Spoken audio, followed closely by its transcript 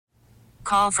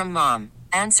Call from mom.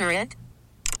 Answer it.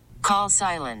 Call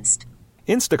silenced.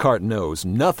 Instacart knows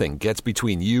nothing gets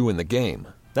between you and the game.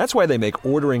 That's why they make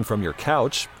ordering from your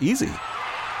couch easy.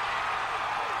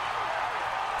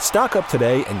 Stock up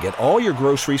today and get all your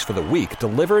groceries for the week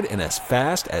delivered in as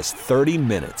fast as 30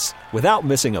 minutes without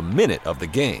missing a minute of the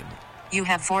game. You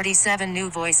have 47 new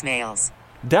voicemails.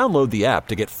 Download the app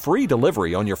to get free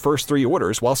delivery on your first 3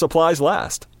 orders while supplies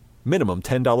last. Minimum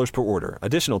 $10 per order.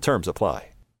 Additional terms apply.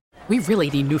 We really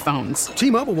need new phones.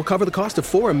 T-Mobile will cover the cost of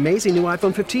 4 amazing new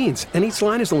iPhone 15s, and each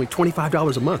line is only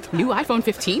 $25 a month. New iPhone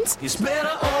 15s? It's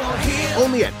better over here.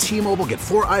 Only at T-Mobile, get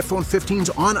 4 iPhone 15s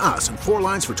on us and 4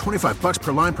 lines for $25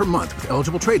 per line per month with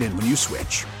eligible trade-in when you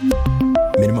switch.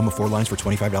 Minimum of 4 lines for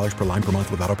 $25 per line per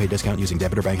month with auto pay discount using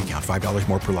debit or bank account. $5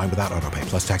 more per line without auto pay,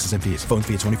 plus taxes and fees. Phone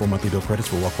fee at 24 monthly bill credits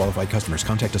for well-qualified customers.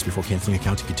 Contact us before canceling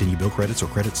account to continue bill credits or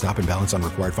credit stop and balance on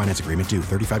required finance agreement due.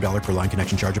 $35 per line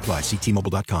connection charge applies. See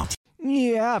T-Mobile.com.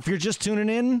 Yeah, if you're just tuning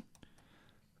in,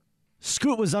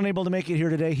 Scoot was unable to make it here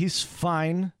today. He's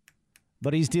fine,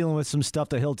 but he's dealing with some stuff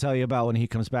that he'll tell you about when he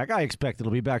comes back. I expect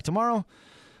it'll be back tomorrow.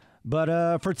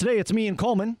 But for today, it's me and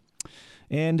Coleman.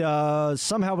 And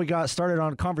somehow we got started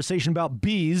on a conversation about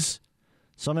bees.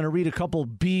 So I'm going to read a couple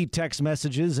bee text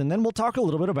messages, and then we'll talk a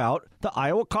little bit about the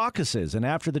Iowa caucuses. And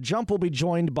after the jump, we'll be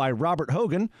joined by Robert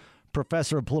Hogan,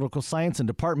 professor of political science and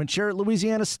department chair at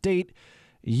Louisiana State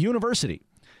University.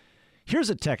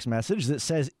 Here's a text message that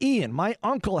says, Ian, my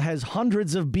uncle has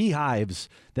hundreds of beehives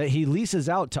that he leases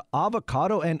out to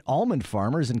avocado and almond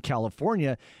farmers in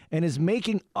California and is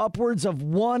making upwards of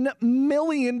 $1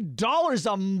 million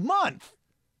a month.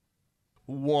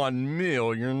 $1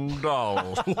 million.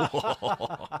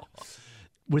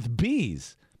 With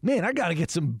bees. Man, I got to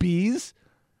get some bees.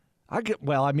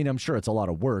 I'm sure it's a lot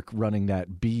of work running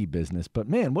that bee business, but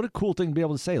man, what a cool thing to be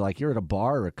able to say. Like you're at a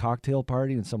bar or a cocktail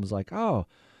party and someone's like, oh,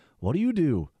 what do you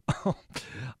do?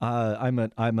 I'm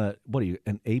an apiarist?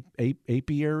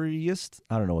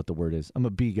 I don't know what the word is. I'm a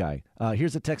bee guy.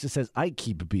 Here's a text that says, I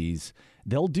keep bees.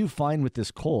 They'll do fine with this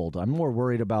cold. I'm more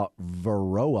worried about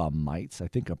varroa mites. I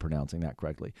think I'm pronouncing that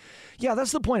correctly. Yeah,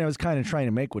 that's the point I was kind of trying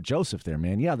to make with Joseph there,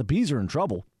 man. Yeah, the bees are in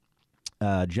trouble.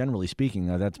 Generally speaking,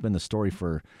 that's been the story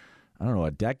for, a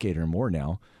decade or more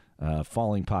now.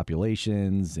 Falling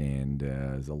populations and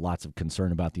there's lots of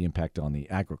concern about the impact on the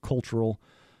agricultural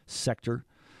sector.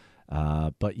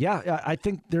 But yeah, I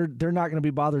think they're not going to be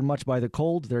bothered much by the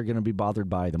cold. They're going to be bothered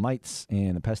by the mites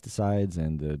and the pesticides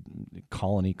and the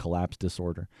colony collapse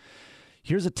disorder.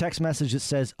 Here's a text message that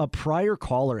says, a prior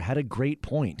caller had a great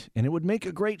point, and it would make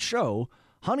a great show.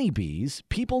 Honeybees,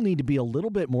 people need to be a little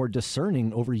bit more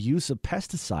discerning over use of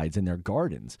pesticides in their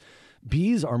gardens.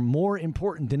 Bees are more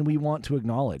important than we want to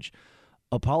acknowledge.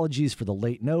 Apologies for the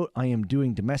late note. I am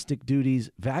doing domestic duties,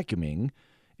 vacuuming.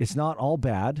 It's not all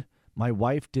bad. My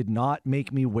wife did not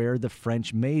make me wear the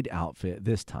French maid outfit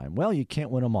this time. Well, you can't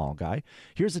win them all, guy.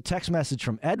 Here's a text message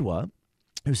from Edwa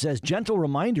who says, gentle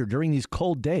reminder during these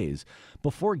cold days,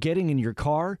 before getting in your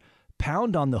car,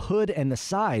 pound on the hood and the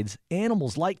sides.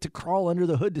 Animals like to crawl under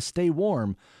the hood to stay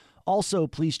warm. Also,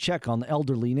 please check on the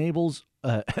elderly neighbors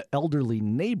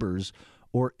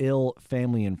or ill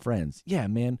family and friends. Yeah,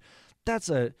 man,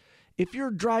 if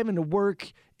you're driving to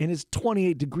work and it's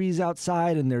 28 degrees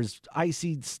outside and there's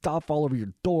icy stuff all over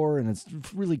your door and it's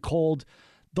really cold,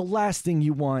 the last thing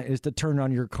you want is to turn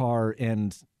on your car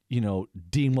and,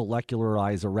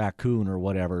 demolecularize a raccoon or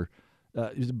whatever.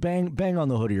 Bang on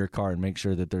the hood of your car and make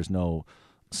sure that there's no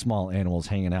small animals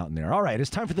hanging out in there. All right, it's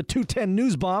time for the 210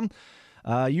 News Bomb.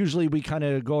 Usually we kind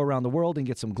of go around the world and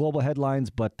get some global headlines,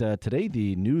 but today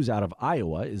the news out of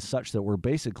Iowa is such that we're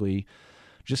basically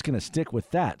just going to stick with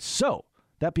that. So,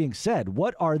 that being said,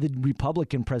 what are the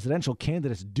Republican presidential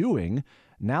candidates doing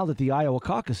now that the Iowa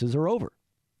caucuses are over?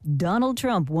 Donald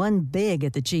Trump won big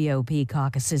at the GOP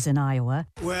caucuses in Iowa.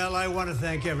 Well, I want to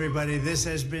thank everybody. This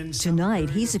has been... Tonight,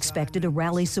 he's expected to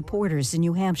rally supporters in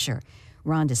New Hampshire.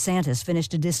 Ron DeSantis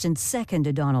finished a distant second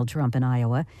to Donald Trump in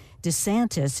Iowa.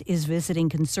 DeSantis is visiting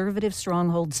conservative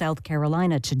stronghold South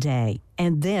Carolina today.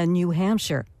 And then New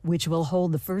Hampshire, which will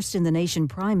hold the first-in-the-nation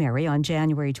primary on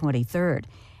January 23rd.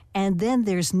 And then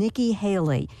there's Nikki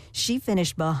Haley. She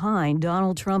finished behind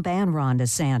Donald Trump and Ron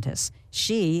DeSantis.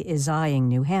 She is eyeing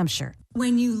New Hampshire.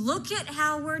 When you look at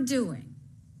how we're doing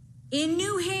in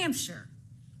New Hampshire,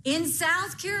 in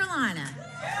South Carolina,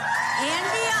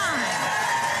 and beyond.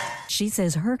 She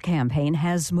says her campaign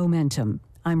has momentum.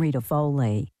 I'm Rita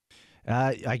Foley.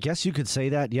 I guess you could say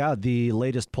that. Yeah, the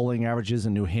latest polling averages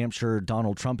in New Hampshire,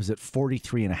 Donald Trump is at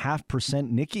 43.5%.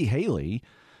 Nikki Haley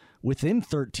within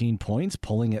 13 points,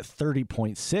 polling at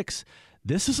 30.6.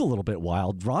 This is a little bit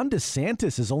wild. Ron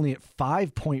DeSantis is only at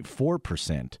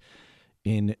 5.4%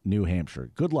 in New Hampshire.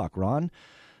 Good luck, Ron.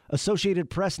 Associated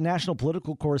Press national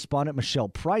political correspondent Michelle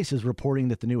Price is reporting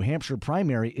that the New Hampshire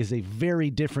primary is a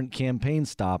very different campaign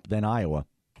stop than Iowa.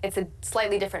 It's a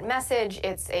slightly different message.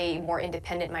 It's a more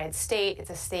independent-minded state. It's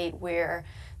a state where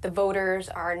the voters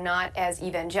are not as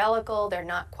evangelical. They're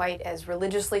not quite as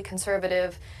religiously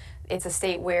conservative. It's a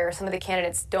state where some of the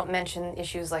candidates don't mention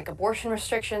issues like abortion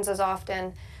restrictions as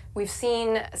often. We've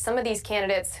seen some of these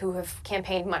candidates who have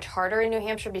campaigned much harder in New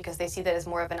Hampshire because they see that as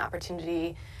more of an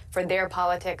opportunity for their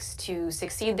politics to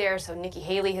succeed there. So Nikki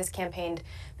Haley has campaigned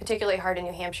particularly hard in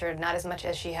New Hampshire, not as much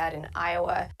as she had in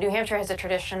Iowa. New Hampshire has a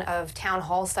tradition of town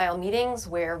hall style meetings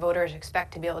where voters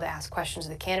expect to be able to ask questions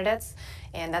of the candidates,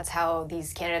 and that's how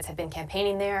these candidates have been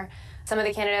campaigning there. Some of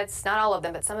the candidates, not all of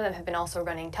them, but some of them have been also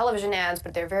running television ads,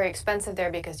 but they're very expensive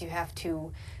there because you have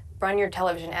to run your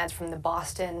television ads from the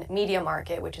Boston media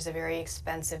market, which is a very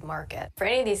expensive market. For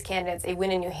any of these candidates, a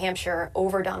win in New Hampshire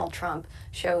over Donald Trump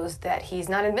shows that he's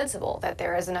not invincible, that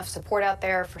there is enough support out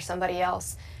there for somebody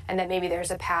else, and that maybe there's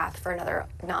a path for another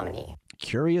nominee.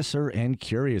 Curiouser and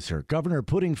curiouser. Governor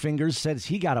Puddingfingers says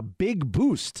he got a big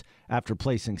boost after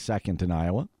placing second in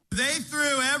Iowa. They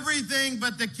threw everything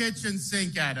but the kitchen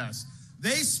sink at us.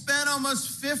 They spent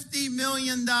almost $50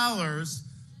 million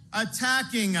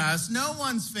attacking us. No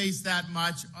one's faced that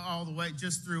much all the way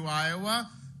just through Iowa.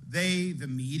 The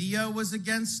media was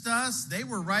against us. They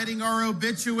were writing our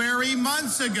obituary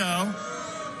months ago.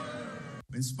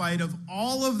 In spite of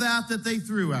all of that they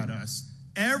threw at us,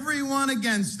 everyone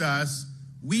against us,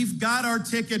 we've got our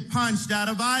ticket punched out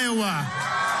of Iowa.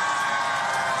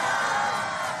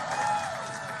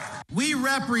 We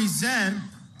represent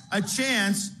a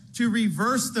chance to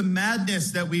reverse the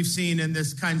madness that we've seen in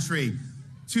this country,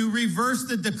 to reverse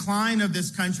the decline of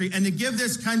this country, and to give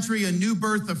this country a new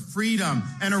birth of freedom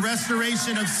and a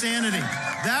restoration of sanity.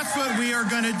 That's what we are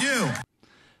going to do.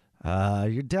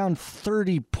 You're down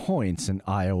 30 points in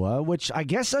Iowa, which I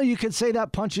guess you could say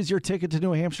that punches your ticket to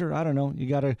New Hampshire. I don't know. You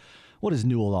got to, what does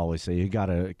Newell always say? You got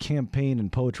to campaign in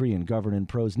poetry and govern in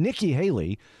prose. Nikki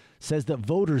Haley says that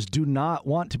voters do not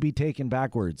want to be taken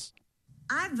backwards.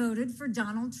 I voted for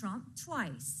Donald Trump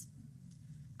twice.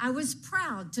 I was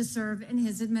proud to serve in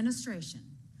his administration.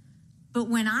 But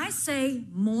when I say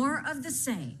more of the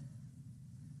same,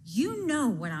 you know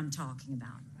what I'm talking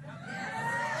about.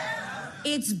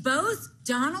 It's both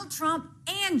Donald Trump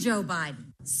and Joe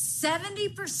Biden.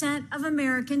 70% of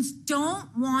Americans don't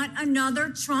want another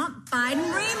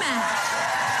Trump-Biden rematch.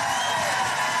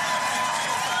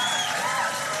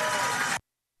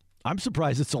 I'm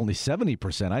surprised it's only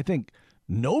 70%. I think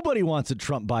nobody wants a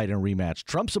Trump-Biden rematch.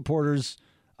 Trump supporters,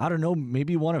 I don't know,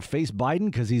 maybe want to face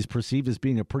Biden because he's perceived as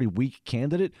being a pretty weak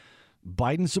candidate.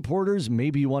 Biden supporters,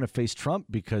 maybe you want to face Trump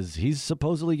because he's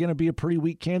supposedly going to be a pretty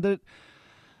weak candidate.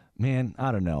 Man,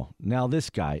 I don't know. Now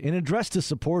this guy, in address to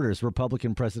supporters,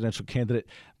 Republican presidential candidate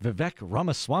Vivek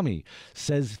Ramaswamy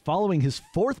says following his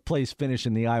fourth place finish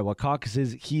in the Iowa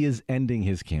caucuses, he is ending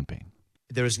his campaign.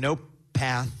 There is no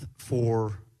path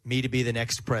for me to be the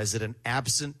next president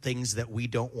absent things that we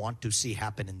don't want to see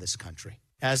happen in this country.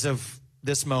 As of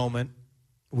this moment,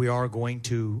 we are going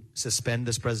to suspend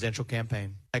this presidential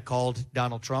campaign. I called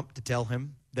Donald Trump to tell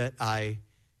him that I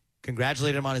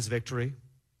congratulated him on his victory,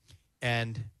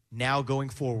 and now going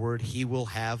forward, he will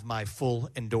have my full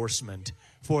endorsement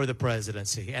for the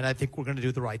presidency. And I think we're going to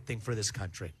do the right thing for this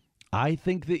country. I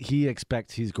think that he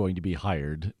expects he's going to be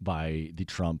hired by the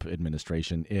Trump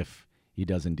administration if he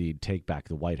does indeed take back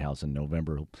the White House in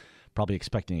November. Probably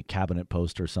expecting a cabinet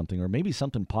post or something, or maybe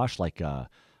something posh like an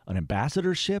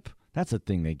ambassadorship. That's a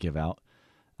thing they give out.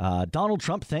 Donald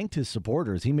Trump thanked his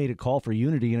supporters. He made a call for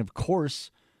unity. And of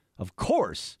course,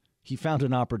 he found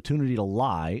an opportunity to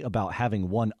lie about having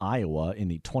won Iowa in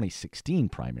the 2016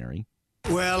 primary.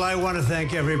 Well, I want to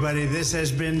thank everybody. This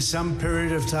has been some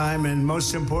period of time, and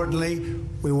most importantly,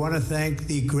 we want to thank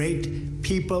the great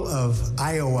people of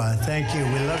Iowa. Thank you.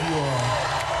 We love you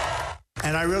all.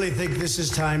 And I really think this is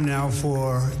time now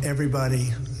for everybody,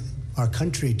 our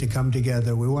country, to come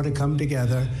together. We want to come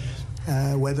together,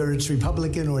 whether it's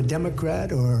Republican or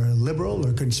Democrat or liberal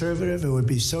or conservative. It would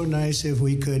be so nice if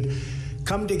we could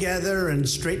come together and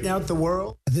straighten out the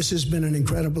world. This has been an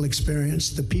incredible experience.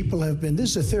 The people have been,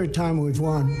 this is the third time we've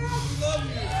won,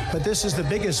 but this is the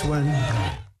biggest one.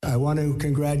 I want to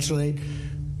congratulate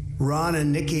Ron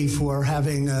and Nikki for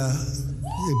having a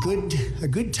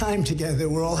good time together.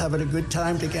 We're all having a good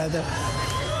time together.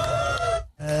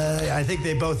 I think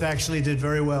they both actually did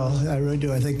very well. I really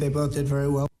do. I think they both did very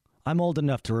well. I'm old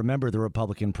enough to remember the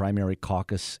Republican primary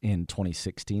caucus in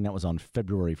 2016. That was on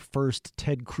February 1st.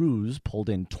 Ted Cruz pulled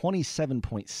in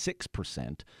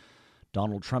 27.6%.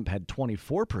 Donald Trump had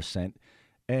 24%.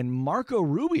 And Marco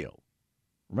Rubio,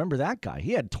 remember that guy?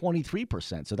 He had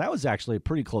 23%. So that was actually a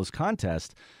pretty close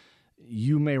contest.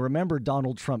 You may remember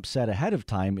Donald Trump said ahead of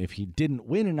time if he didn't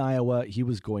win in Iowa, he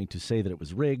was going to say that it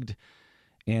was rigged.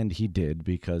 And he did,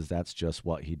 because that's just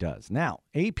what he does. Now,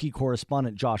 AP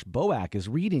correspondent Josh Boak is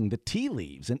reading the tea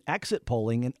leaves and exit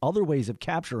polling and other ways of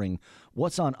capturing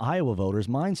what's on Iowa voters'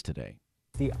 minds today.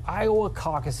 The Iowa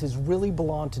caucuses really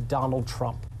belong to Donald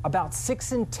Trump. About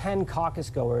 6 in 10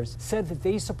 caucus goers said that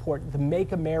they support the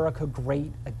Make America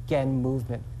Great Again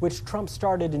movement, which Trump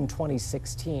started in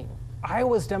 2016.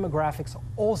 Iowa's demographics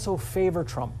also favor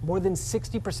Trump. More than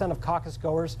 60% of caucus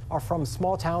goers are from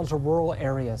small towns or rural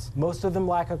areas. Most of them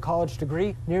lack a college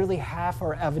degree. Nearly half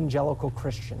are evangelical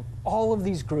Christian. All of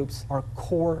these groups are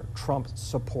core Trump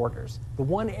supporters. The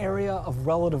one area of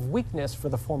relative weakness for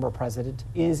the former president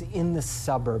is in the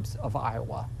suburbs of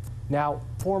Iowa. Now,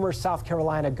 former South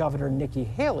Carolina Governor Nikki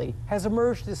Haley has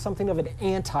emerged as something of an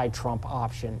anti-Trump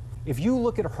option. If you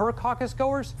look at her caucus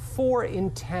goers, 4 in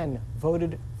 10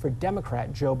 voted for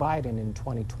Democrat Joe Biden in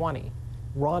 2020.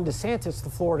 Ron DeSantis,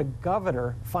 the Florida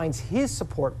governor, finds his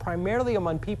support primarily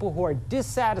among people who are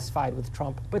dissatisfied with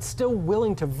Trump, but still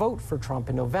willing to vote for Trump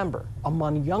in November.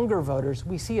 Among younger voters,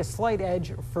 we see a slight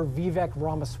edge for Vivek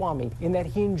Ramaswamy in that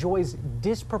he enjoys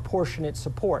disproportionate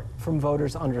support from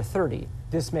voters under 30.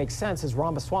 This makes sense as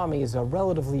Ramaswamy is a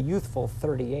relatively youthful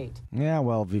 38. Yeah,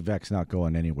 well, Vivek's not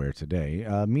going anywhere today.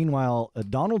 Meanwhile,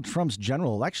 Donald Trump's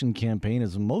general election campaign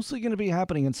is mostly going to be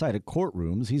happening inside of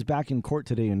courtrooms. He's back in court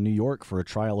today in New York for a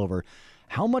trial over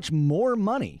how much more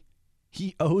money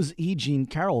he owes E. Jean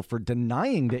Carroll for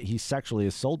denying that he sexually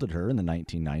assaulted her in the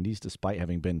 1990s, despite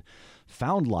having been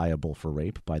found liable for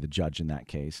rape by the judge in that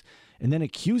case, and then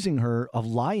accusing her of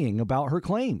lying about her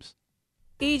claims.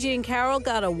 E. Jean Carroll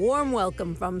got a warm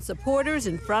welcome from supporters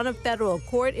in front of federal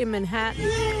court in Manhattan.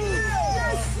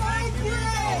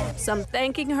 Some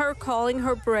thanking her, calling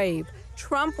her brave.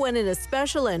 Trump went in a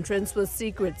special entrance with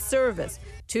Secret Service.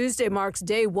 Tuesday marks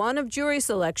day one of jury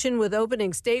selection, with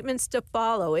opening statements to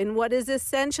follow in what is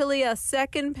essentially a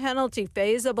second penalty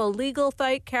phase of a legal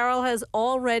fight Carroll has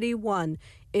already won.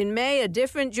 In May, a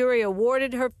different jury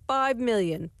awarded her $5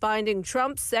 million, finding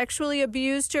Trump sexually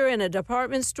abused her in a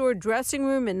department store dressing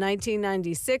room in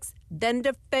 1996, then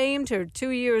defamed her 2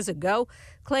 years ago,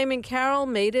 claiming Carroll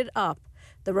made it up.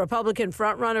 The Republican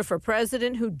frontrunner for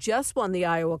president, who just won the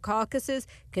Iowa caucuses,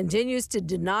 continues to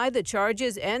deny the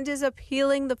charges and is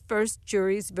appealing the first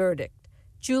jury's verdict.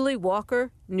 Julie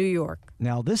Walker, New York.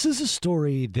 Now, this is a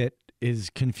story that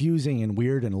is confusing and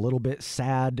weird and a little bit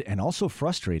sad and also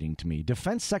frustrating to me.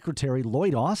 Defense Secretary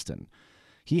Lloyd Austin,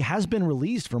 he has been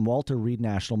released from Walter Reed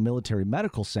National Military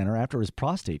Medical Center after his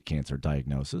prostate cancer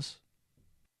diagnosis.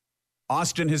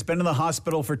 Austin has been in the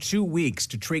hospital for 2 weeks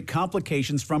to treat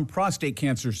complications from prostate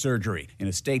cancer surgery. In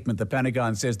a statement, the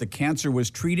Pentagon says the cancer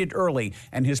was treated early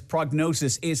and his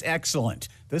prognosis is excellent.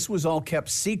 This was all kept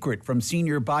secret from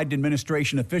senior Biden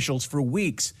administration officials for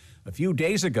weeks. A few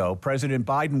days ago, President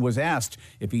Biden was asked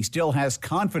if he still has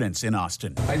confidence in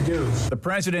Austin. I do. The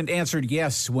president answered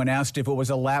yes when asked if it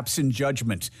was a lapse in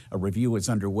judgment. A review is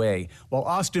underway. While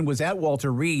Austin was at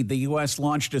Walter Reed, the U.S.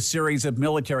 launched a series of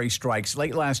military strikes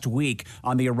late last week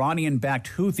on the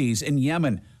Iranian-backed Houthis in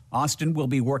Yemen. Austin will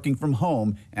be working from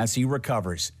home as he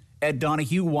recovers. Ed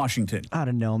Donahue, Washington. I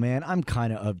don't know, man. I'm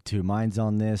kind of two minds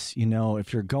on this. You know,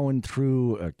 if you're going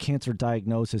through a cancer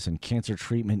diagnosis and cancer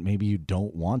treatment, maybe you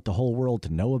don't want the whole world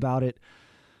to know about it.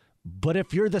 But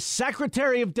if you're the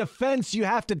Secretary of Defense, you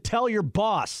have to tell your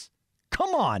boss.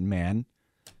 Come on, man.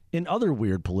 In other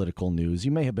weird political news,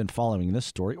 you may have been following this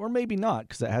story, or maybe not,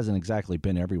 because it hasn't exactly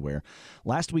been everywhere.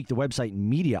 Last week, the website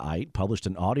Mediaite published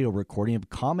an audio recording of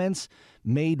comments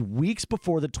made weeks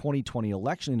before the 2020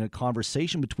 election in a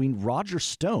conversation between Roger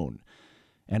Stone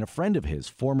and a friend of his,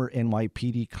 former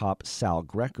NYPD cop Sal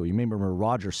Greco. You may remember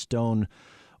Roger Stone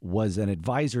was an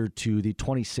advisor to the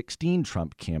 2016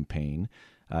 Trump campaign.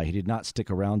 He did not stick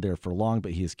around there for long,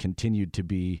 but he has continued to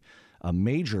be a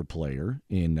major player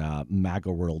in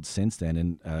MAGA world since then,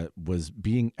 and was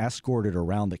being escorted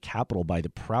around the Capitol by the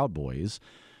Proud Boys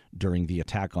during the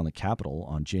attack on the Capitol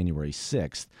on January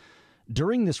 6th.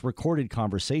 During this recorded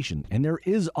conversation, and there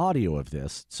is audio of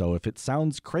this, so if it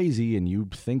sounds crazy and you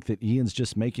think that Ian's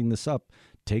just making this up,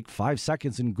 take 5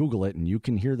 seconds and Google it and you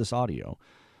can hear this audio.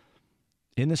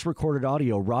 In this recorded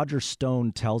audio, Roger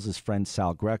Stone tells his friend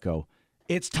Sal Greco,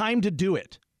 "It's time to do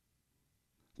it.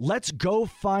 Let's go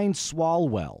find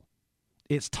Swalwell.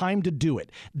 It's time to do it.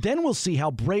 Then we'll see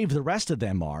how brave the rest of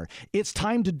them are. It's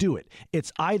time to do it.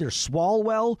 It's either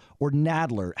Swalwell or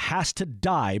Nadler has to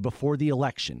die before the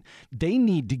election. They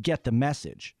need to get the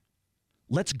message.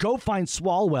 Let's go find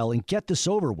Swalwell and get this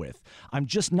over with. I'm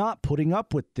just not putting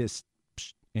up with this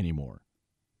anymore.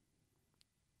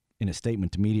 In a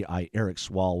statement to media, Eric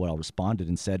Swalwell responded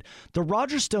and said, the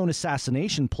Roger Stone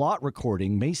assassination plot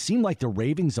recording may seem like the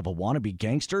ravings of a wannabe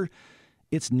gangster.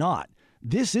 It's not.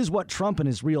 This is what Trump and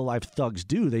his real-life thugs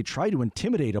do. They try to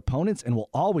intimidate opponents and will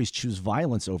always choose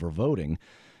violence over voting.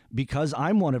 Because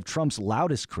I'm one of Trump's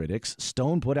loudest critics,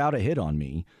 Stone put out a hit on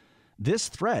me. This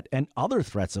threat and other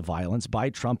threats of violence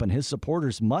by Trump and his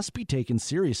supporters must be taken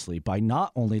seriously by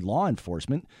not only law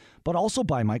enforcement, but also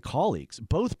by my colleagues.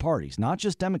 Both parties, not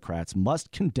just Democrats,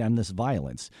 must condemn this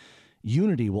violence.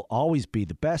 Unity will always be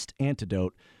the best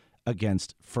antidote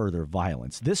against further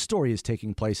violence. This story is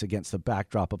taking place against the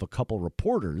backdrop of a couple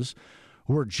reporters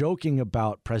who are joking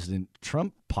about President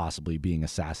Trump possibly being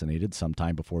assassinated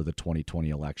sometime before the 2020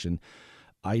 election.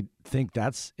 I think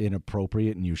that's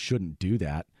inappropriate, and you shouldn't do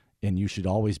that. And you should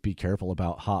always be careful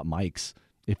about hot mics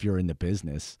if you're in the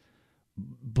business.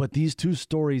 But these two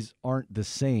stories aren't the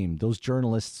same. Those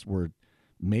journalists were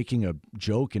making a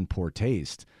joke in poor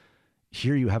taste.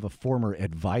 Here you have a former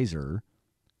advisor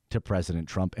to President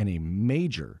Trump and a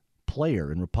major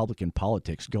player in Republican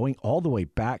politics going all the way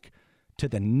back to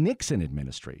the Nixon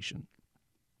administration,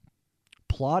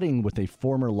 plotting with a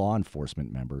former law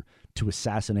enforcement member to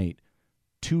assassinate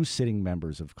two sitting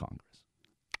members of Congress.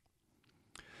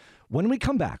 When we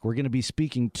come back, we're going to be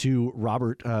speaking to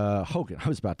Robert Hogan. I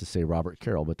was about to say Robert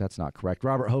Carroll, but that's not correct.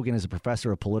 Robert Hogan is a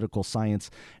professor of political science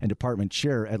and department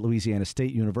chair at Louisiana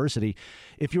State University.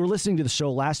 If you were listening to the show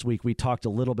last week, we talked a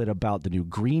little bit about the new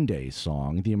Green Day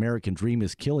song, The American Dream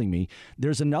is Killing Me.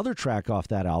 There's another track off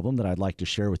that album that I'd like to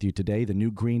share with you today. The new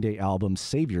Green Day album,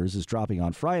 Saviors, is dropping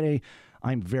on Friday.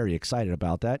 I'm very excited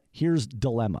about that. Here's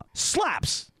Dilemma.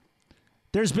 Slaps!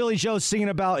 There's Billy Joe singing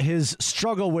about his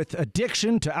struggle with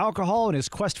addiction to alcohol and his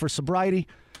quest for sobriety.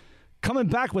 Coming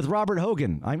back with Robert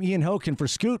Hogan. I'm Ian Hoch, and for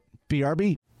Scoot,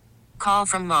 BRB. Call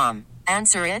from mom.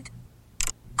 Answer it.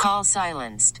 Call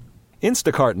silenced.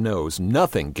 Instacart knows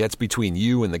nothing gets between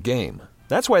you and the game.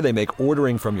 That's why they make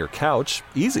ordering from your couch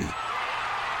easy.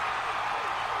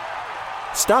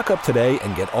 Stock up today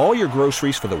and get all your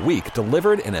groceries for the week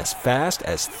delivered in as fast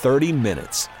as 30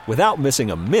 minutes without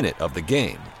missing a minute of the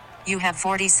game. You have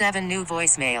 47 new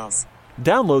voicemails.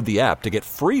 Download the app to get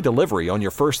free delivery on your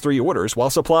first 3 orders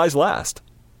while supplies last.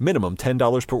 Minimum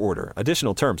 $10 per order.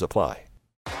 Additional terms apply.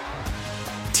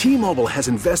 T-Mobile has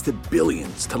invested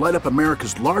billions to light up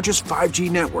America's largest 5G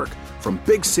network, from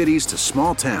big cities to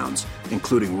small towns,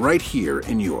 including right here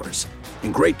in yours.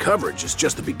 And great coverage is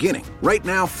just the beginning. Right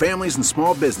now, families and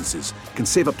small businesses can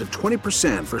save up to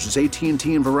 20% versus AT&T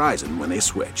and Verizon when they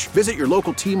switch. Visit your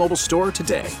local T-Mobile store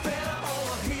today.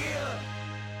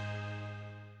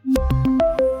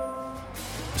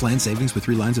 Plan savings with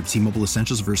 3 lines of T-Mobile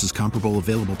Essentials versus comparable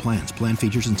available plans. Plan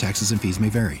features and taxes and fees may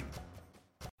vary.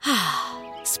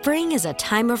 Spring is a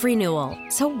time of renewal,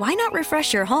 so why not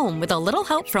refresh your home with a little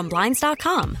help from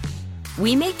Blinds.com?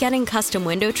 We make getting custom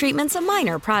window treatments a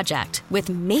minor project with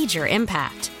major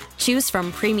impact. Choose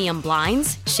from premium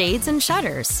blinds, shades, and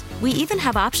shutters. We even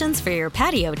have options for your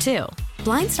patio, too.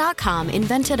 Blinds.com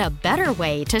invented a better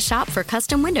way to shop for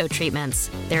custom window treatments.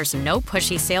 There's no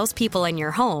pushy salespeople in your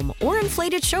home or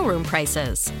inflated showroom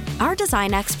prices. Our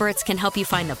design experts can help you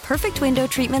find the perfect window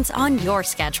treatments on your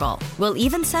schedule. We'll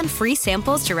even send free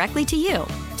samples directly to you.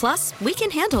 Plus, we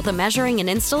can handle the measuring and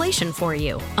installation for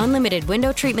you. Unlimited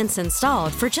window treatments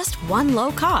installed for just one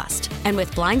low cost. And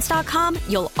with Blinds.com,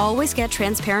 you'll always get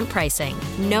transparent pricing.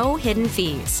 No hidden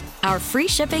fees. Our free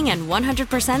shipping and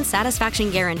 100% satisfaction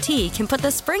guarantee can put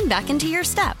the spring back into your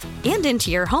step and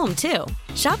into your home, too.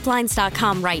 Shop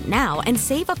Blinds.com right now and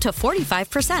save up to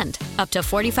 45%. Up to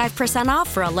 45%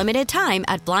 off for a limited time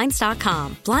at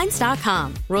Blinds.com.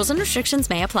 Blinds.com. Rules and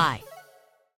restrictions may apply.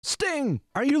 Sting,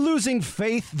 are you losing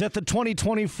faith that the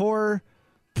 2024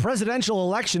 presidential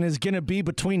election is going to be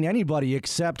between anybody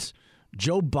except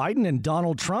Joe Biden and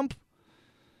Donald Trump?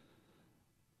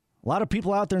 A lot of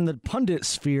people out there in the pundit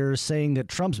sphere saying that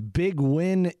Trump's big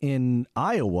win in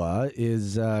Iowa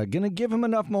is going to give him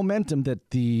enough momentum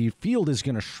that the field is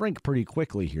going to shrink pretty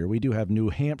quickly here. We do have New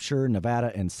Hampshire,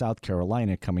 Nevada, and South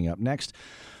Carolina coming up next.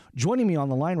 Joining me on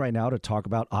the line right now to talk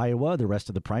about Iowa, the rest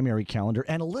of the primary calendar,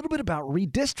 and a little bit about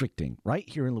redistricting right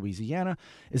here in Louisiana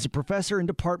is a professor and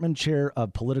department chair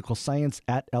of political science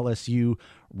at LSU,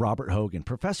 Robert Hogan.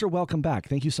 Professor, welcome back.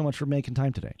 Thank you so much for making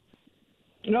time today.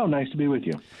 No, nice to be with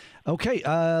you. Okay,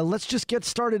 let's just get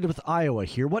started with Iowa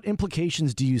here. What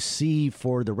implications do you see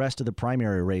for the rest of the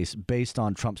primary race based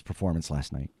on Trump's performance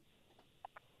last night?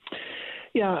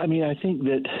 Yeah, I mean, I think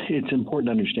that it's important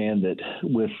to understand that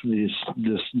with this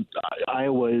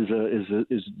Iowa is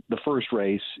the first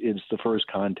race, it's the first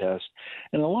contest,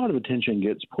 and a lot of attention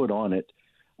gets put on it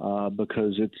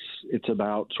because it's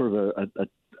about sort of an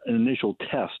initial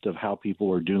test of how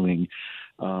people are doing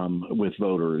with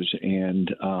voters, and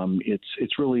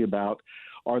it's really about,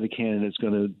 are the candidates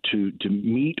going to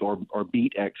meet or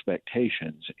beat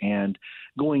expectations? And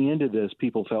going into this,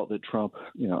 people felt that Trump,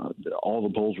 all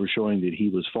the polls were showing that he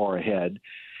was far ahead,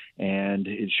 and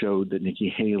it showed that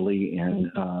Nikki Haley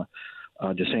and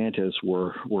DeSantis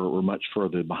were much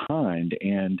further behind.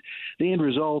 And the end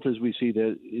result is we see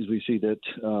that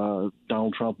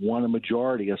Donald Trump won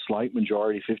a slight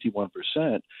majority,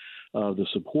 51% of the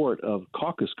support of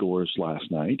caucus goers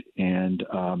last night, and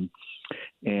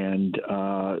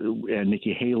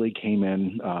Nikki Haley came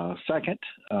in second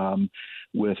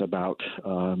with about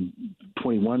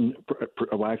 21.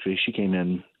 Well, actually, she came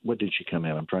in. What did she come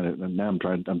in? I've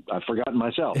forgotten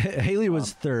myself. Haley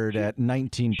was third at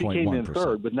 19.1%. She came in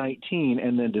third with 19,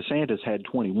 and then DeSantis had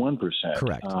 21%.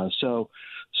 Correct. So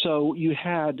you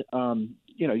had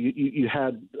you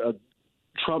had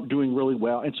Trump doing really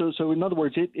well, and so in other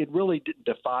words, it really didn't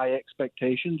defy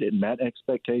expectations. It met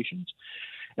expectations.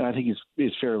 And I think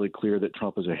it's fairly clear that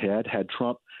Trump is ahead. Had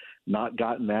Trump not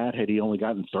gotten that, had he only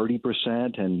gotten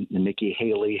 30%, and Nikki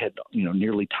Haley had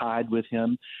nearly tied with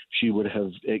him, she would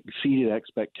have exceeded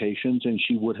expectations, and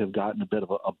she would have gotten a bit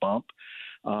of a bump.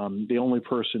 The only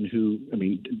person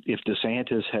if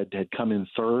DeSantis had come in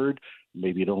third,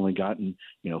 maybe had only gotten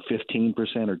 15%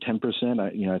 or 10%.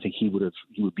 I think he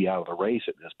would be out of the race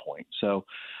at this point. So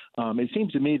it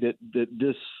seems to me that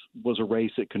this was a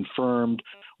race that confirmed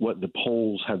what the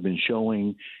polls have been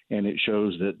showing, and it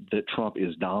shows that Trump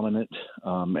is dominant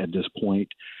at this point.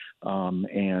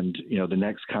 And the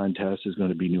next contest is going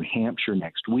to be New Hampshire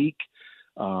next week.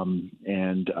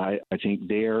 And I think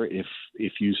there, if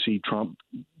you see Trump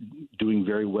doing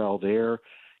very well there,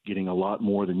 getting a lot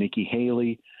more than Nikki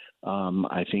Haley,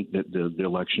 I think that the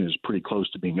election is pretty close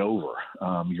to being over.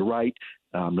 You're right.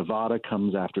 Nevada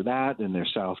comes after that, and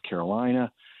there's South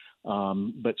Carolina.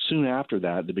 But soon after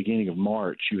that, the beginning of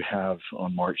March, you have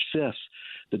on March 5th,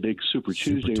 the big Super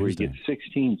Tuesday where you get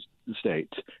 16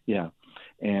 states. Yeah.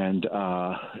 And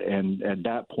at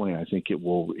that point, I think it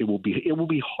will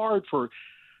be hard for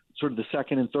sort of the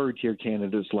second and third tier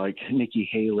candidates like Nikki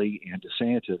Haley and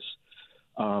DeSantis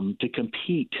to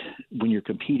compete when you're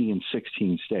competing in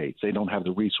 16 states. They don't have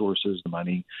the resources, the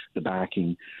money, the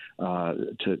backing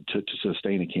to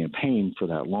sustain a campaign for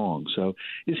that long. So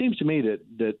it seems to me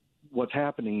that what's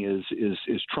happening is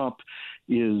Trump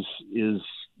is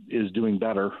doing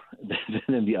better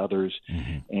than the others,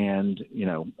 and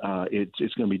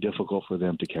it's going to be difficult for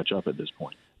them to catch up at this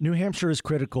point. New Hampshire is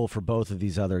critical for both of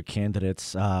these other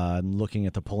candidates. Looking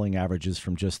at the polling averages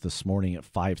from just this morning at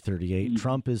 538,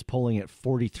 Trump is polling at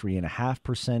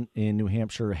 43.5% in New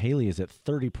Hampshire. Haley is at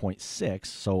 30.6,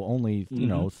 so only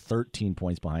 13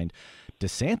 points behind.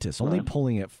 DeSantis only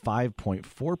polling at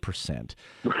 5.4%.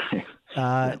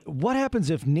 What happens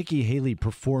if Nikki Haley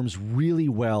performs really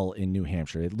well in New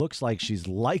Hampshire? It looks like she's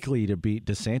likely to beat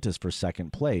DeSantis for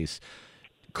second place.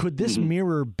 Could this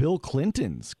mirror Bill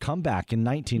Clinton's comeback in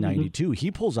 1992?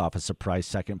 He pulls off a surprise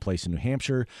second place in New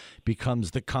Hampshire,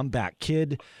 becomes the comeback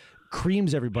kid,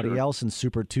 creams everybody else in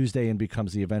Super Tuesday, and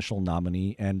becomes the eventual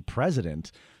nominee and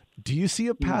president. Do you see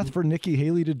a path for Nikki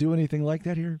Haley to do anything like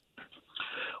that here?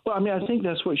 Well, I think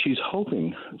that's what she's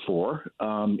hoping for.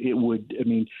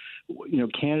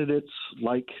 Candidates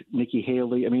like Nikki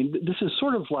Haley, this is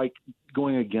sort of like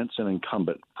going against an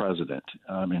incumbent president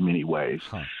in many ways.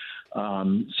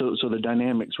 So the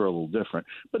dynamics are a little different.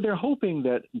 But they're hoping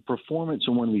that performance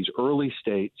in one of these early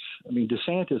states,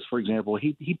 DeSantis, for example,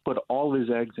 he put all of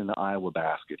his eggs in the Iowa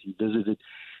basket.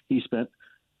 He spent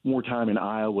more time in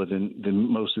Iowa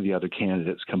than most of the other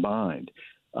candidates combined.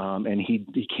 And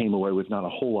he came away with not a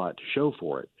whole lot to show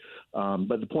for it.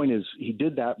 But the point is, he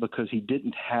did that because he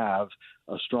didn't have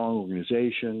a strong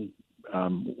organization,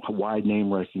 wide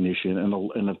name recognition,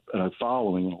 and a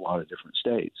following in a lot of different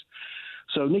states.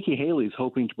 So Nikki Haley is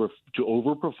hoping to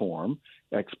overperform,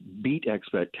 beat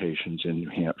expectations in New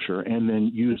Hampshire, and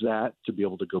then use that to be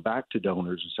able to go back to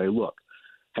donors and say, look,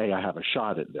 hey, I have a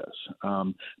shot at this.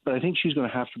 But I think she's going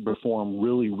to have to perform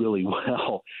really, really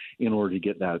well in order to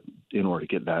get that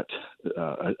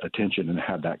attention and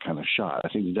have that kind of shot. I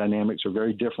think the dynamics are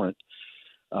very different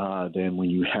than when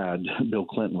you had Bill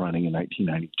Clinton running in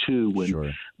 1992,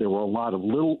 when there were a lot of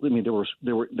little. I mean, there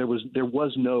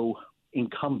was no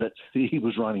incumbent that he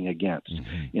was running against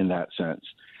in that sense.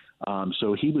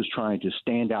 So he was trying to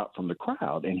stand out from the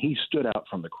crowd, and he stood out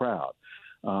from the crowd.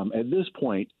 At this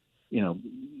point,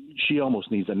 she almost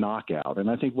needs a knockout. And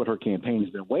I think what her campaign has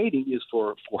been waiting is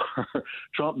for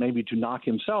Trump maybe to knock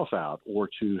himself out, or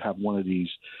to have one of these,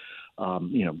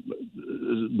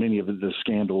 many of the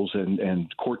scandals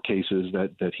and court cases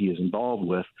that he is involved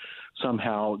with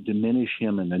somehow diminish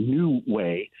him in a new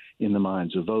way in the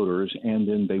minds of voters. And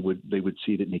then they would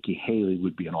see that Nikki Haley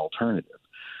would be an alternative.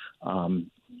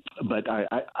 But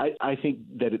I think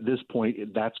that at this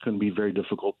point, that's going to be very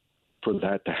difficult for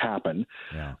that to happen.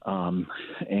 Yeah.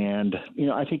 And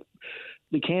I think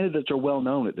the candidates are well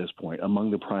known at this point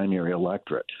among the primary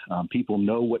electorate. People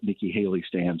know what Nikki Haley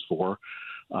stands for,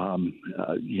 or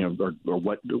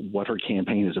what her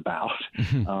campaign is about.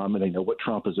 And they know what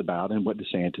Trump is about and what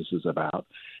DeSantis is about.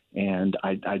 And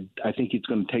I think it's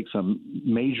going to take some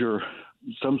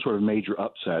sort of major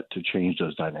upset to change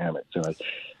those dynamics.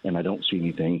 And I don't see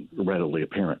anything readily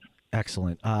apparent.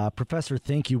 Excellent. Professor,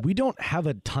 thank you. We don't have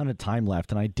a ton of time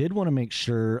left, and I did want to make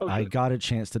sure I got a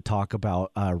chance to talk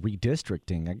about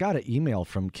redistricting. I got an email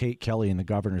from Kate Kelly in the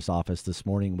governor's office this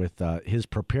morning with his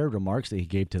prepared remarks that he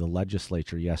gave to the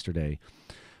legislature yesterday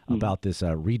about this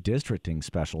redistricting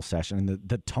special session. And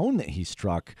the tone that he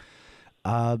struck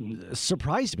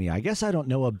surprised me. I guess I don't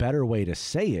know a better way to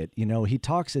say it. He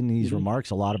talks in these remarks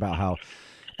a lot about how,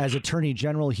 as Attorney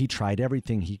General, he tried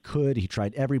everything he could. He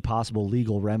tried every possible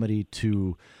legal remedy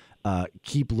to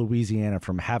keep Louisiana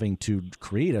from having to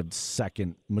create a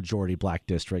second majority black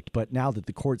district. But now that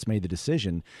the court's made the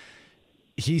decision,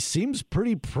 he seems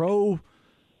pretty pro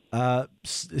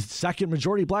second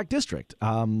majority black district.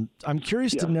 I'm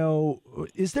curious to know,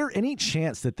 is there any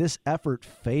chance that this effort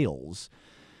fails,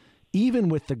 even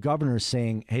with the governor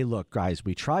saying, hey, look, guys,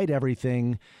 we tried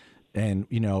everything, and,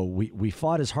 we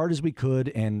fought as hard as we could,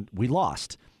 and we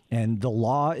lost. And the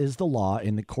law is the law,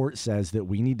 and the court says that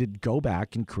we need to go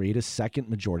back and create a second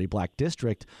majority black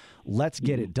district. Let's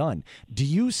get it done. Do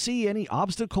you see any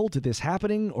obstacle to this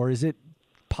happening, or is it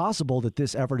possible that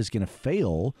this effort is going to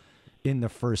fail in the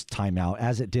first time out,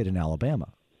 as it did in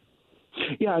Alabama?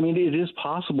 Yeah, it is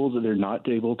possible that they're not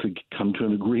able to come to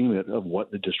an agreement of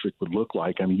what the district would look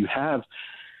like. You have,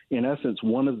 in essence,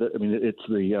 it's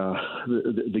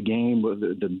the game,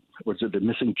 the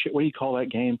missing chair. What do you call that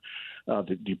game?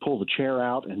 You pull the chair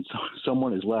out and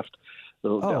someone is left the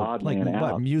odd man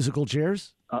out. Musical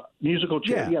chairs? Musical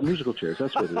chairs. Yeah, musical chairs.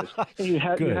 That's what it is. And you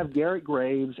have Garrett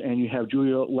Graves and you have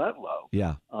Julia Letlow.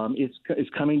 Yeah. It's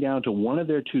coming down to one of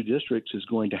their two districts is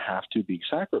going to have to be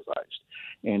sacrificed.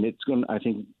 And it's going to, I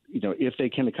think, if they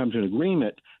can come to an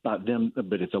agreement, not them,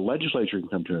 but if the legislature can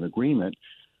come to an agreement,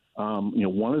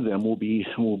 one of them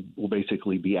will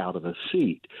basically be out of a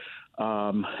seat.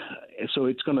 So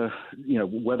it's going to,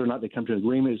 whether or not they come to an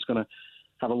agreement, it's going to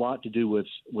have a lot to do with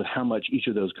how much each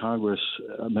of those Congress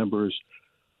members,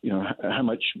 how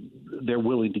much they're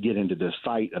willing to get into this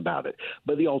fight about it.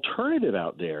 But the alternative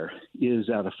out there is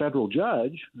that a federal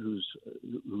judge who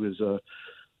is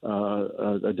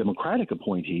a Democratic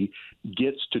appointee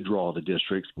gets to draw the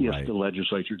districts if the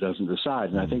legislature doesn't decide.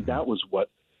 And I think that was what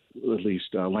at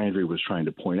least Landry was trying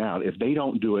to point out. If we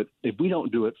don't do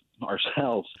it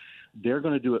ourselves, they're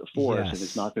going to do it for us, and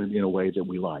it's not going to be in a way that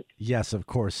we like. Yes, of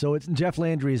course. So Jeff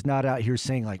Landry is not out here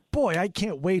saying like, boy, I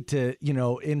can't wait to,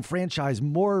 enfranchise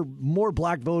more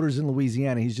black voters in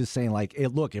Louisiana. He's just saying like, hey,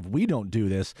 look, if we don't do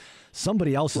this,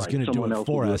 somebody else is going to do it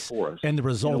for us. And the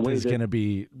result is going to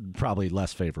be probably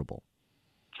less favorable.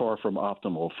 Far from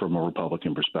optimal from a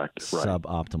Republican perspective. Right?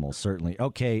 Suboptimal, certainly.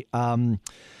 Okay.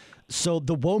 So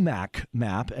the Womack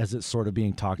map, as it's sort of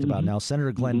being talked about now,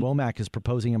 Senator Glenn Womack is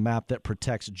proposing a map that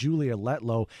protects Julia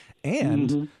Letlow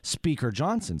and Speaker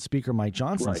Mike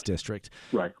Johnson's district.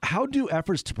 Right. How do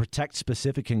efforts to protect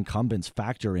specific incumbents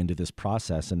factor into this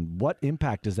process, and what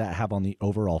impact does that have on the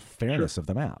overall fairness of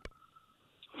the map?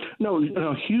 No,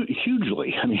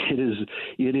 hugely.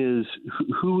 It is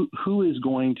who is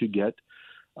going to get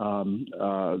who's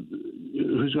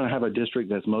going to have a district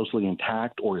that's mostly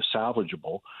intact or is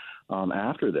salvageable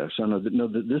after this. So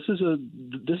this is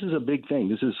a big thing.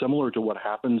 This is similar to what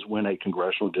happens when a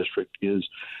congressional district is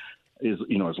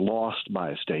lost by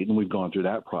a state, and we've gone through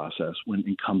that process when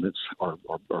incumbents are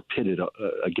pitted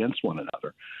against one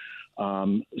another.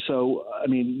 So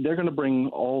they're going to bring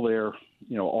all their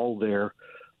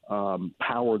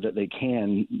power that they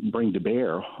can bring to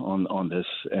bear on this,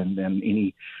 and then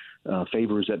any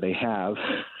favors that they have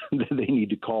that they need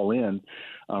to call in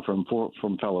from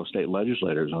fellow state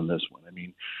legislators on this one. I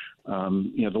mean,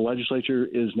 the legislature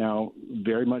is now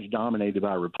very much dominated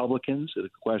by Republicans. The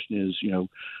question is,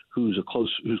 who's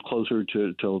closer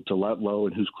to Letlow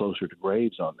and who's closer to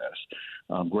Graves on this.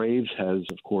 Graves has,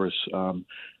 of course,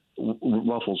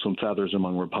 ruffled some feathers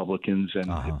among Republicans,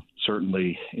 and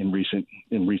certainly in recent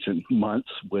months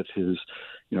with his,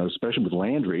 especially with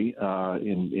Landry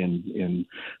in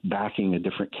backing a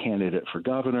different candidate for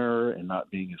governor and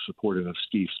not being as supportive of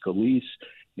Steve Scalise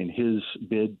in his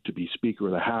bid to be Speaker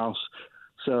of the House.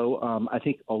 So I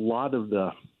think a lot of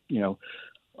the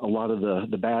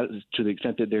bad, to the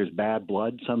extent that there's bad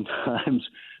blood sometimes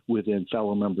within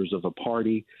fellow members of a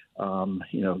party, some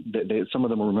of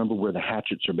them remember where the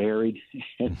hatchets are buried,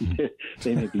 and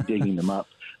they may be digging them up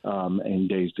in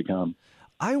days to come.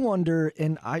 I wonder,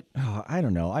 and I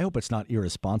don't know, I hope it's not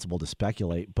irresponsible to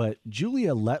speculate, but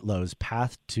Julia Letlow's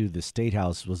path to the State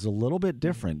House was a little bit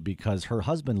different because her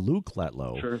husband, Luke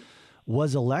Letlow,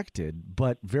 was elected,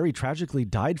 but very tragically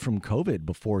died from COVID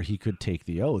before he could take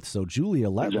the oath. So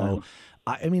Julia Letlow,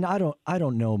 I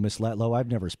don't know Miss Letlow. I've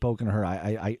never spoken to her.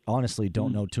 I honestly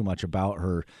don't know too much about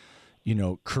her,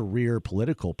 career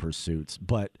political pursuits,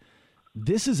 but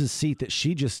this is a seat that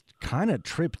she just kind of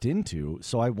tripped into.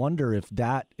 So I wonder if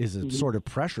that is a sort of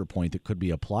pressure point that could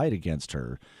be applied against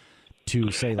her to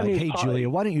say, like, hey, Julia,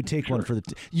 why don't you take one for the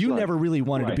you never really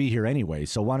wanted to be here anyway,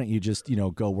 so why don't you just,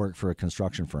 go work for a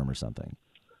construction firm or something?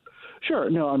 Sure.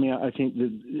 No, I think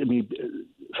that,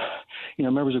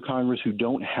 members of Congress who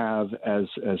don't have as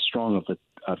strong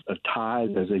of ties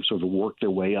as they've sort of worked their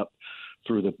way up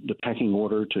through the pecking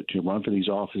order to run for these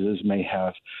offices may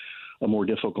have a more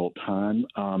difficult time.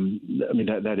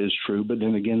 That is true. But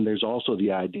then again, there's also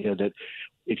the idea that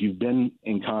if you've been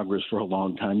in Congress for a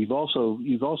long time, you've also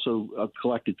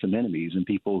collected some enemies and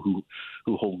people who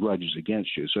hold grudges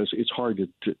against you. So it's hard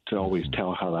to always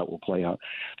tell how that will play out.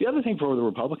 The other thing for the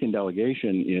Republican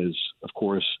delegation is, of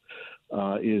course,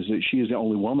 is that she is the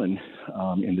only woman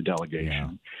in the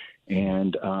delegation. Yeah.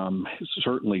 And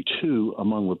certainly, too,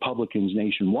 among Republicans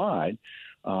nationwide,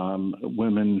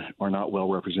 women are not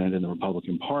well represented in the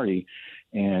Republican Party,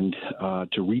 and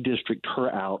to redistrict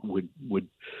her out would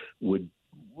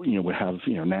have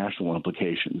national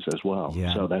implications as well.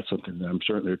 Yeah. So that's something that I'm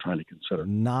certainly trying to consider.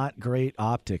 Not great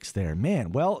optics there,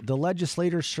 man. Well, the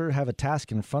legislators sure have a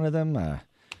task in front of them.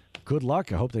 Good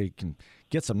luck. I hope they can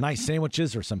get some nice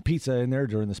sandwiches or some pizza in there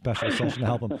during the special session to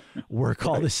help them work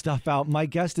all this stuff out. My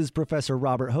guest is Professor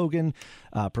Robert Hogan,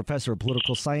 professor of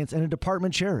political science and a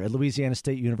department chair at Louisiana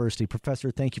State University.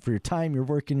 Professor, thank you for your time. You're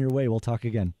working your way. We'll talk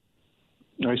again.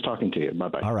 Nice talking to you.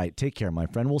 Bye-bye. All right. Take care, my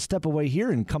friend. We'll step away here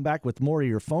and come back with more of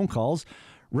your phone calls.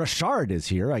 Richard is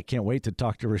here. I can't wait to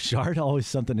talk to Richard. Always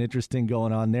something interesting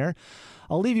going on there.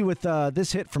 I'll leave you with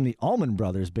this hit from the Allman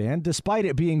Brothers Band. Despite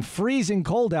it being freezing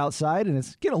cold outside, and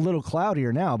it's getting a little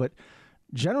cloudier now, but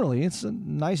generally it's a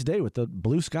nice day with the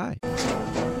blue sky.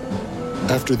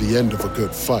 After the end of a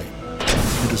good fight,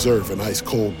 you deserve an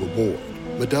ice-cold reward.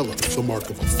 Modelo is the mark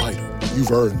of a fighter.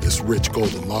 You've earned this rich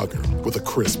golden lager with a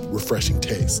crisp, refreshing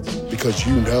taste. Because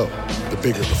you know, the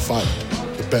bigger the fight,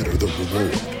 the better the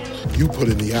reward. You put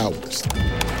in the hours,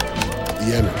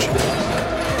 the energy,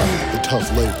 the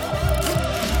tough labor.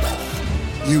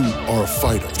 You are a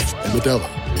fighter, and Modelo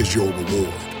is your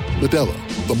reward. Modelo,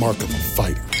 the mark of a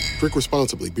fighter. Drink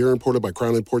responsibly. Beer imported by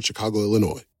Crown Imports, Chicago,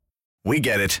 Illinois. We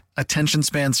get it. Attention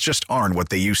spans just aren't what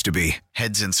they used to be.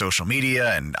 Heads in social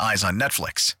media and eyes on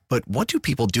Netflix. But what do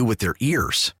people do with their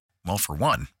ears? Well, for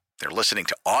one, they're listening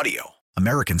to audio.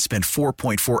 Americans spend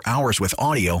 4.4 hours with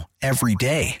audio every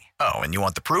day. Oh, and you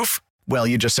want the proof? Well,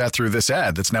 you just sat through this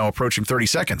ad that's now approaching 30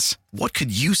 seconds. What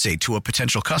could you say to a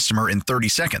potential customer in 30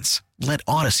 seconds? Let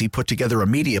Odyssey put together a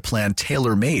media plan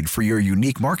tailor-made for your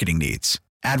unique marketing needs.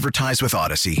 Advertise with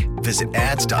Odyssey. Visit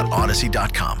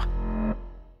ads.odyssey.com.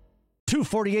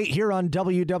 2:48 here on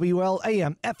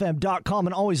WWL-AM-FM.com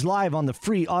and always live on the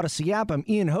free Odyssey app. I'm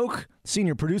Ian Hoch,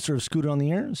 senior producer of Scoot on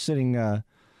the Air, sitting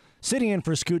in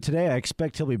for Scoot today. I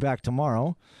expect he'll be back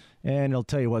tomorrow, and he'll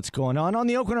tell you what's going on. On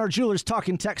the Oakland Art Jewelers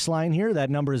talking text line here, that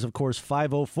number is, of course,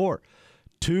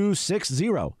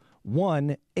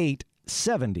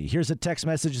 504-260-1870. Here's a text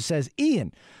message that says,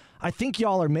 Ian, I think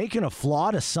y'all are making a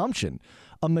flawed assumption.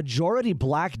 A majority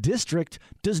black district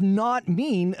does not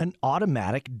mean an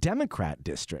automatic Democrat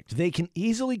district. They can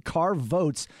easily carve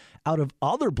votes out of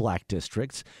other black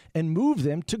districts and move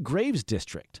them to Graves'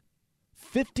 district.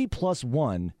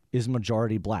 50+1 is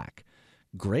majority black.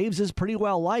 Graves is pretty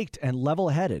well liked and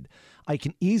level-headed. I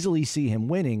can easily see him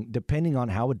winning depending on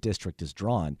how a district is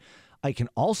drawn. I can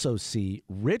also see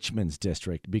Richmond's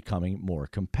district becoming more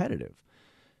competitive.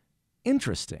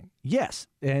 Interesting. Yes,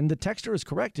 and the texter is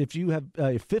correct. If you have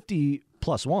 50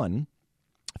 plus 1,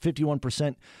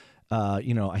 51%,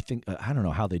 I think, I don't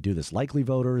know how they do this, likely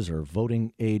voters or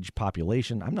voting age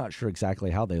population. I'm not sure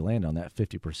exactly how they land on that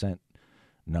 50%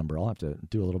 number. I'll have to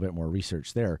do a little bit more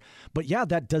research there. But yeah,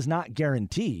 that does not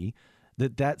guarantee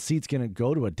that seat's going to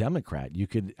go to a Democrat. You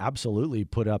could absolutely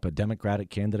put up a Democratic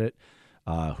candidate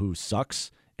who sucks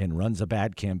and runs a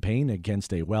bad campaign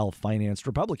against a well-financed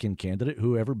Republican candidate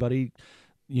who everybody,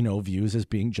 views as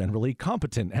being generally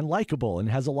competent and likable and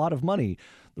has a lot of money.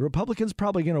 The Republican's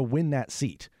probably going to win that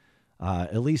seat,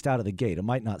 at least out of the gate. It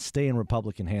might not stay in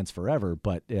Republican hands forever,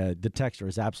 but the texter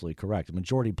is absolutely correct. A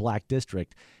majority black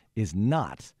district is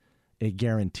not a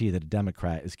guarantee that a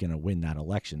Democrat is going to win that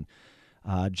election.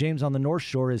 James on the North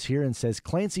Shore is here and says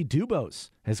Clancy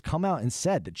Dubose has come out and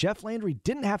said that Jeff Landry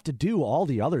didn't have to do all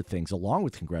the other things along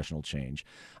with congressional change.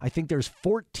 I think there's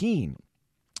 14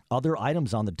 other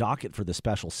items on the docket for the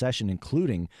special session,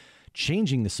 including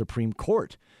changing the Supreme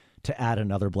Court to add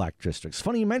another black district. It's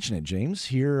funny you mention it, James.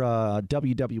 Here,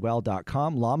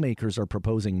 WWL.com, lawmakers are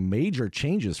proposing major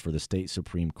changes for the state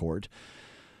Supreme Court.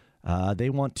 They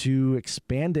want to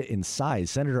expand it in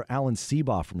size. Senator Alan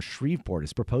Seabaugh from Shreveport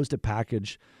has proposed a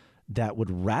package that would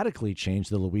radically change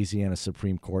the Louisiana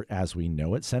Supreme Court as we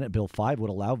know it. Senate Bill 5 would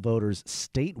allow voters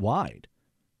statewide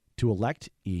to elect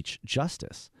each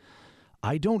justice.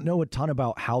 I don't know a ton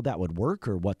about how that would work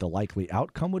or what the likely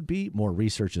outcome would be. More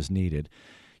research is needed.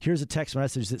 Here's a text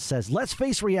message that says, let's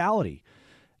face reality.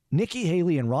 Nikki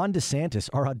Haley and Ron DeSantis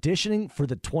are auditioning for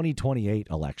the 2028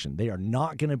 election. They are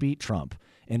not going to beat Trump.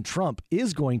 And Trump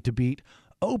is going to beat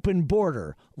open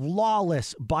border,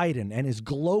 lawless Biden and his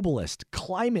globalist,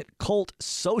 climate cult,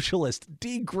 socialist,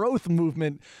 degrowth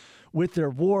movement with their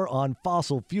war on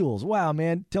fossil fuels. Wow,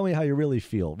 man. Tell me how you really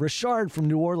feel. Richard from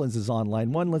New Orleans is on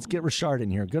line one. Let's get Richard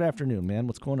in here. Good afternoon, man.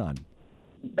 What's going on?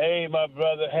 Hey, my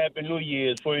brother. Happy New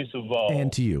Year's, first of all.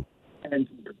 And to you. And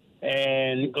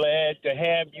glad to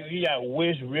have you here. I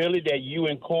wish really that you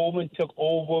and Coleman took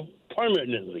over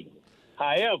permanently.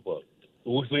 However,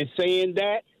 we're saying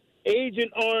that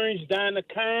Agent Orange Donald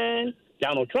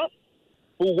Trump,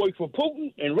 who worked for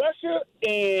Putin in Russia,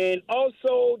 and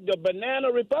also the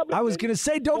Banana Republicans. I was going to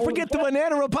say, don't forget the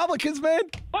Banana Republicans, man.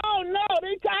 Oh, no,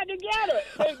 they tied together.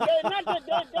 They're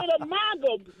the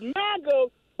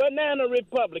MAGA Banana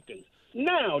Republicans.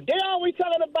 Now, they always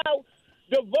talking about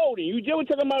the voting. You just were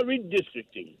talking about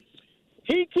redistricting.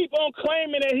 He keep on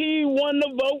claiming that he won the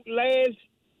vote last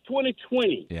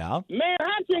 2020. Yeah. Man,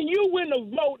 how can you win the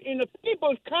vote and the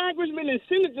people's congressmen and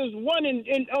senators won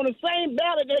on the same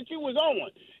ballot that you was on?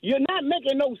 You're not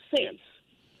making no sense.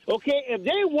 Okay? If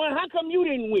they won, how come you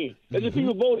didn't win? Because the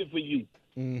people voted for you.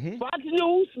 Mm-hmm. Fox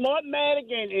News,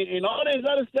 Smartmatic, and all this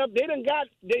other stuff, they done got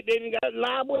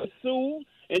liable and sued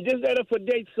and just let her for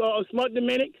dates, Smart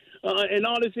Dominic, and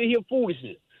all this here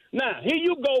foolishness. Now, here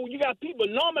you go. You got people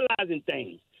normalizing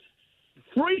things.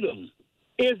 Freedom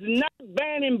is not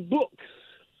banning books.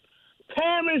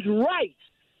 Parents' rights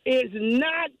is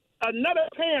not another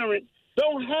parent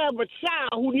don't have a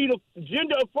child who need a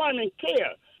gender-affirming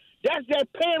care. That's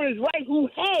that parent's right who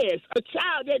has a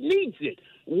child that needs it.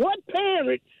 What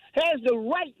parent has the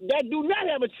right that do not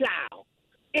have a child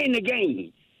in the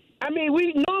game? I mean,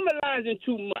 we normalizing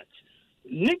too much.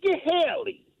 Nikki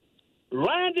Haley,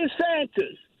 Ron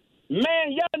DeSantis,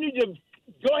 man, y'all need to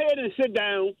go ahead and sit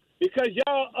down because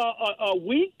y'all are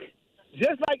weak,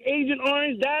 just like Agent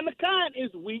Orange Donald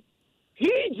is weak.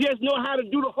 He just know how to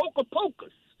do the hocus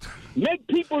pocus, make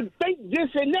people think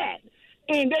this and that,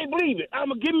 and they believe it. I'm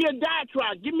gonna give me a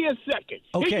diatribe. Give me a second.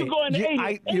 Okay,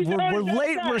 we're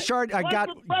late, Richard.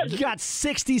 You got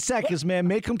 60 seconds, man.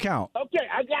 Make them count. Okay,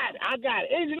 I got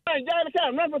it. Agent Orange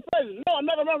Donald run for president. No, I'm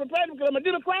not gonna run for president because I'm a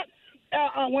Democrat.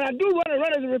 When I do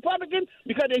run as a Republican,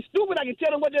 because they're stupid, I can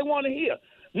tell them what they want to hear.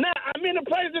 Now, I'm in the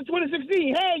president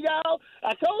 2016. Hey, y'all,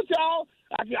 I told y'all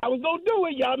I was going to do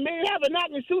it. Y'all may have a knock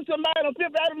and shoot somebody on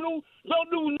Fifth Avenue. Don't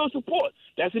do no support.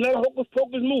 That's another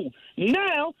hocus-pocus move.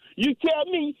 Now, you tell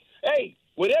me, hey,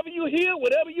 whatever you hear,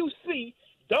 whatever you see,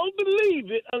 don't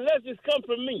believe it unless it's come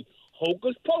from me.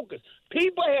 Hocus-pocus.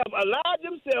 People have allowed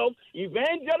themselves,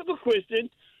 evangelical Christians,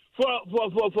 for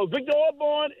Viktor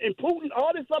Orban and Putin,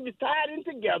 all this stuff is tied in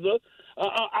together.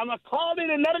 I'm going to call it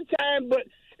another time, but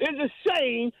it's a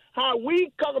shame how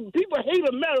people hate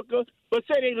America but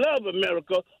say they love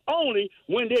America only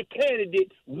when their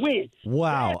candidate wins.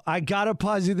 Wow. I got to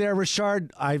pause you there,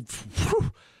 Richard.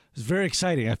 It's very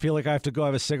exciting. I feel like I have to go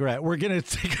have a cigarette. We're going to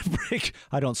take a break.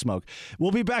 I don't smoke.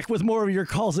 We'll be back with more of your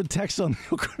calls and texts on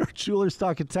the Jewelers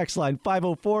Talking text line,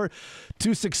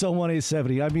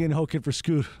 504-260-1870. I'm Ian Hoch for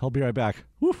Scoot. I'll be right back.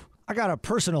 Woo. I got a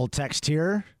personal text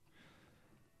here.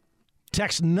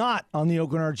 Text not on the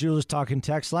Oakland Art Jewelers Talking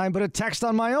text line, but a text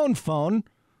on my own phone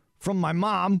from my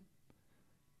mom,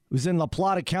 who's in La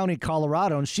Plata County,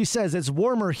 Colorado, and she says it's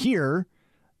warmer here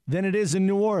than it is in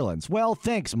New Orleans. Well,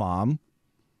 thanks, Mom.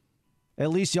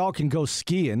 At least y'all can go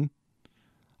skiing.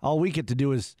 All we get to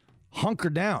do is hunker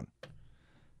down.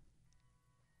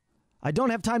 I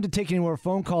don't have time to take any more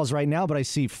phone calls right now, but I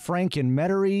see Frank in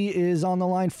Metairie is on the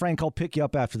line. Frank, I'll pick you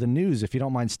up after the news if you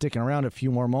don't mind sticking around a few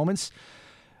more moments.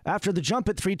 After the jump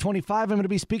at 3:25, I'm going to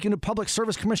be speaking to Public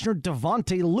Service Commissioner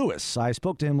Devontae Lewis. I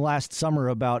spoke to him last summer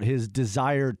about his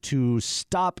desire to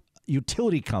stop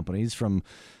utility companies from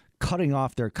cutting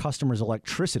off their customers'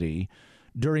 electricity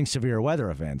during severe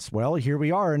weather events. Well, here we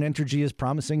are, and Entergy is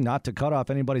promising not to cut off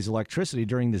anybody's electricity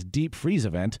during this deep freeze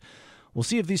event. We'll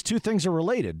see if these two things are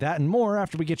related. That and more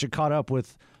after we get you caught up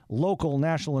with local,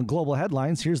 national, and global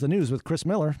headlines. Here's the news with Chris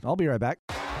Miller. I'll be right back.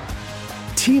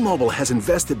 T-Mobile has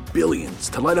invested billions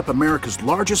to light up America's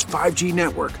largest 5G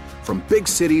network, from big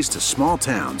cities to small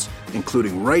towns,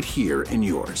 including right here in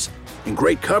yours. And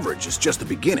great coverage is just the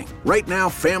beginning. Right now,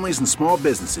 families and small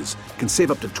businesses can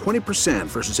save up to 20%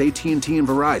 versus AT&T and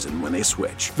Verizon when they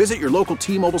switch. Visit your local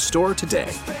T-Mobile store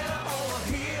today.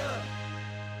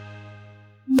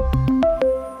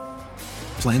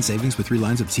 Plan savings with 3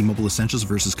 lines of T-Mobile Essentials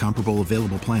versus comparable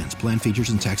available plans. Plan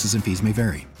features and taxes and fees may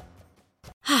vary.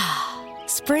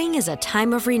 Spring is a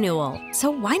time of renewal, so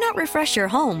why not refresh your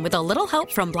home with a little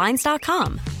help from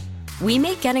Blinds.com? We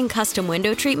make getting custom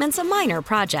window treatments a minor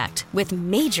project with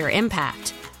major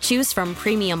impact. Choose from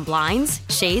premium blinds,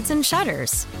 shades, and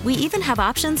shutters. We even have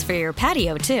options for your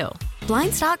patio, too.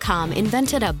 Blinds.com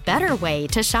invented a better way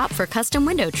to shop for custom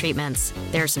window treatments.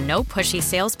 There's no pushy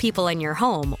salespeople in your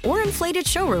home or inflated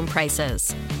showroom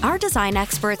prices. Our design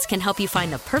experts can help you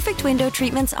find the perfect window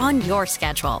treatments on your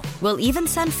schedule. We'll even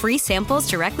send free samples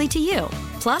directly to you.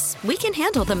 Plus, we can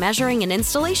handle the measuring and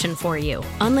installation for you.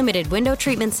 Unlimited window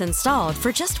treatments installed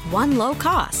for just one low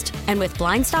cost. And with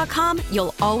Blinds.com,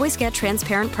 you'll always get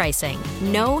transparent pricing.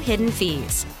 No hidden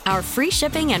fees. Our free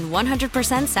shipping and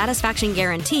 100% satisfaction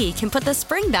guarantee can put the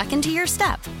spring back into your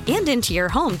step and into your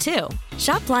home, too.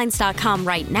 Shop Blinds.com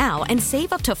right now and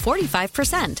save up to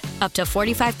 45%. Up to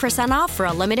 45% off for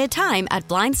a limited time at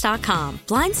Blinds.com.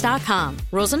 Blinds.com.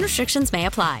 Rules and restrictions may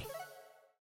apply.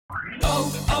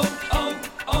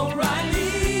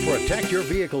 Protect your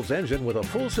vehicle's engine with a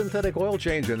full synthetic oil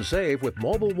change and save with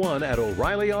Mobile One at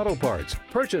O'Reilly Auto Parts.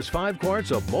 Purchase 5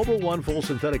 quarts of Mobile One full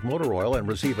synthetic motor oil and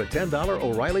receive a $10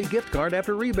 O'Reilly gift card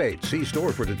after rebate. See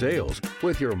store for details.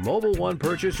 With your Mobile One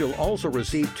purchase, you'll also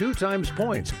receive 2 times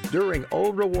points during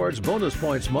O Rewards Bonus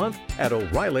Points Month at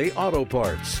O'Reilly Auto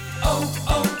Parts.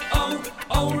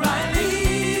 O'Reilly.